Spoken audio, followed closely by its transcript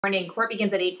Morning. Court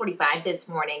begins at 8:45 this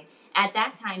morning. At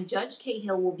that time, Judge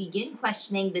Cahill will begin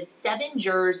questioning the 7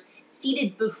 jurors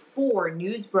seated before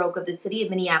news broke of the city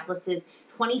of Minneapolis's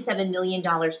 $27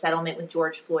 million settlement with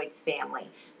George Floyd's family.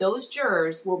 Those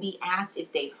jurors will be asked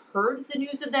if they've heard the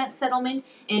news of that settlement,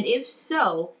 and if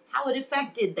so, how it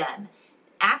affected them.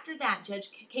 After that,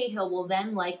 Judge Cahill will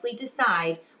then likely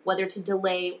decide whether to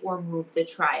delay or move the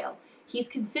trial. He's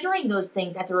considering those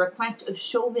things at the request of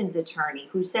Chauvin's attorney,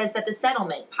 who says that the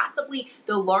settlement, possibly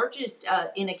the largest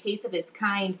in a case of its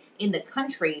kind in the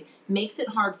country, makes it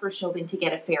hard for Chauvin to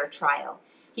get a fair trial.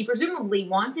 He presumably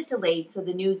wants it delayed so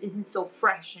the news isn't so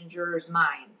fresh in jurors'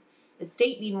 minds. The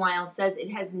state, meanwhile, says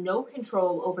it has no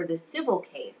control over the civil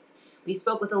case. We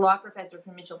spoke with a law professor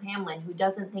from Mitchell-Hamlin who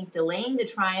doesn't think delaying the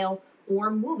trial or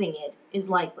moving it is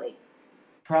likely.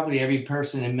 Probably every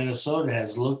person in Minnesota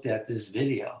has looked at this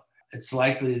video. It's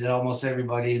likely that almost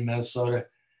everybody in Minnesota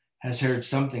has heard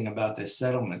something about this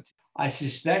settlement. I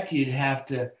suspect you'd have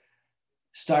to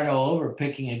start all over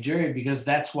picking a jury because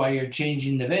that's why you're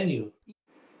changing the venue.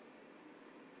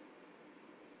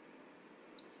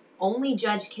 Only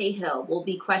Judge Cahill will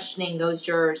be questioning those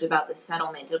jurors about the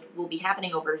settlement. It will be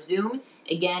happening over Zoom.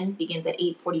 Again, begins at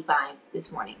 8:45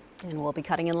 this morning. And we'll be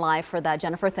cutting in live for that.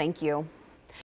 Jennifer, thank you.